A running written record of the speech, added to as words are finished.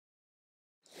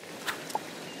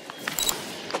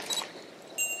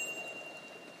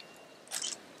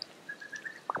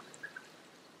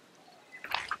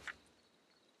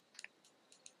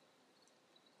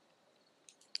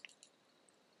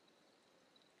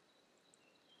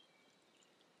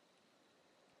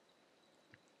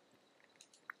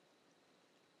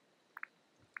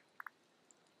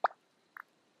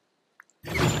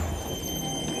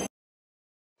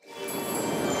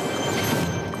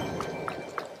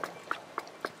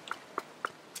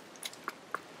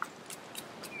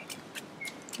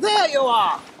you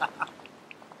are!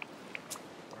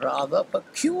 Rather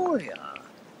peculiar.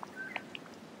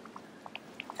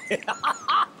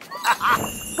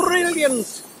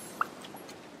 Brilliant!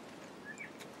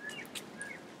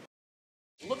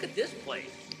 Look at this place.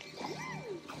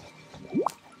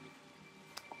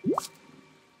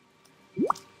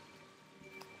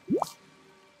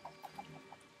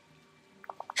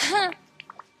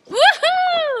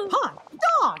 Woohoo! Hi,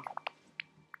 dog!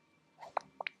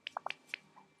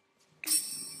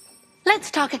 Let's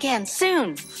talk again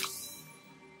soon.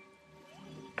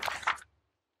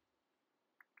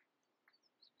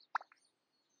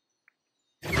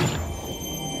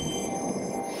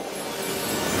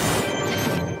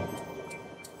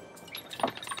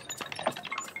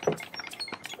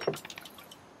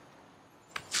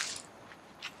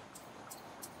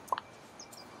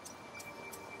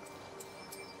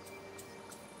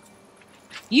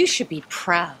 You should be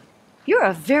proud. You're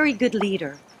a very good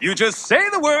leader. You just say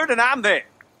the word and I'm there.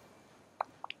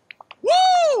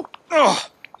 Woo! Oh,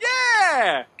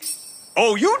 yeah!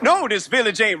 Oh, you know this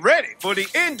village ain't ready for the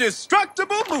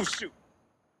indestructible Mushu.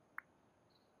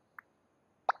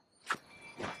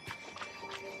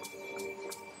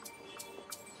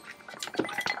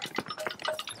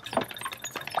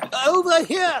 Over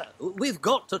here! We've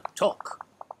got to talk.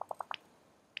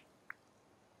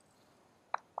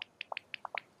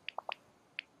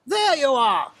 There you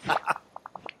are!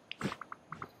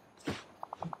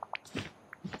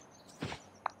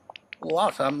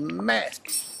 What a mess.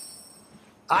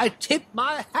 I tip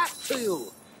my hat to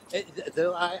you,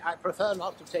 though I prefer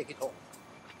not to take it off.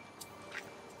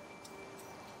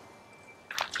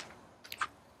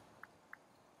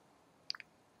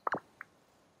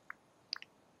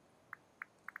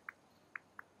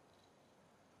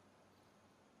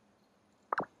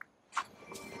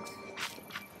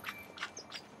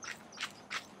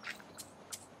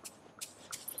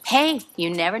 Hey, you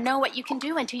never know what you can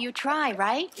do until you try,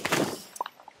 right?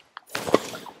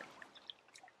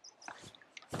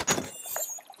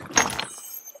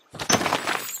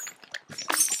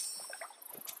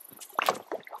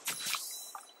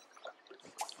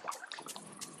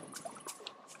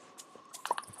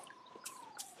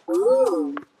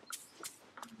 Ooh.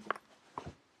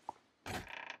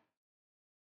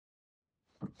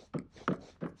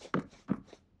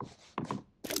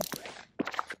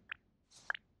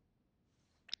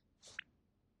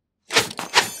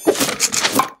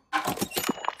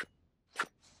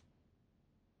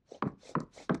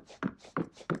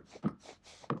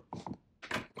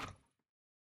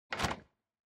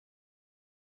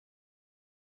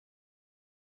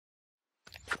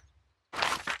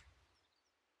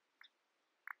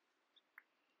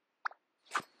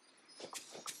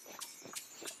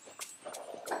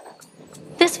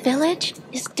 This village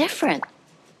is different,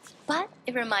 but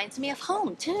it reminds me of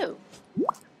home, too.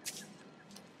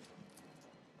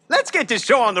 Let's get this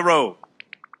show on the road.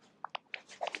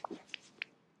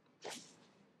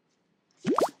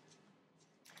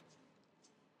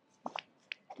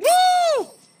 Woo!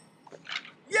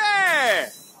 Yeah!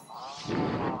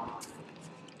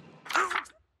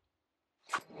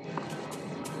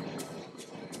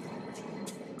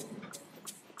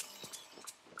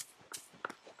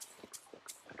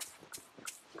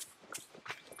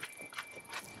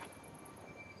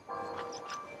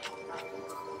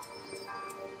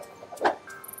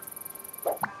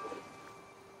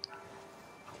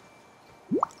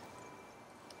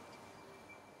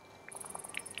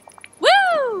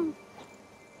 Woo!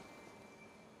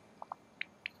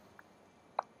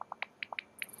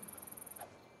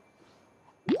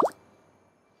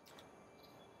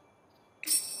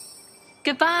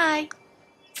 Goodbye.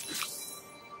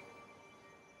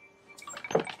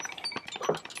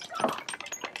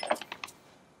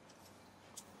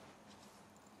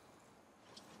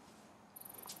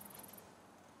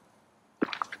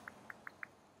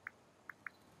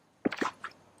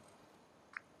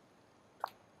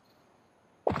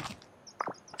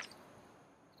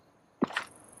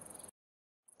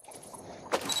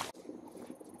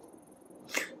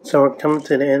 So we're coming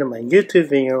to the end of my YouTube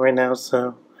video right now,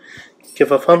 so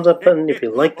give a thumbs up button if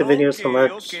you like the video so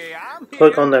much.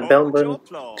 Click on that bell button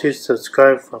to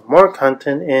subscribe for more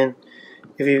content, and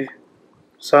if you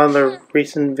saw the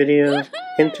recent video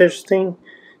interesting,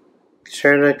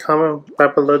 share the comment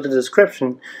right below the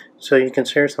description so you can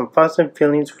share some thoughts and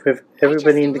feelings with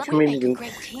everybody in the community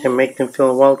and make them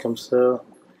feel welcome. So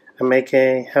I make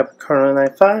a happy Karlo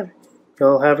 95.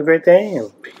 You'll have a great day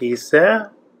and peace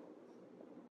out.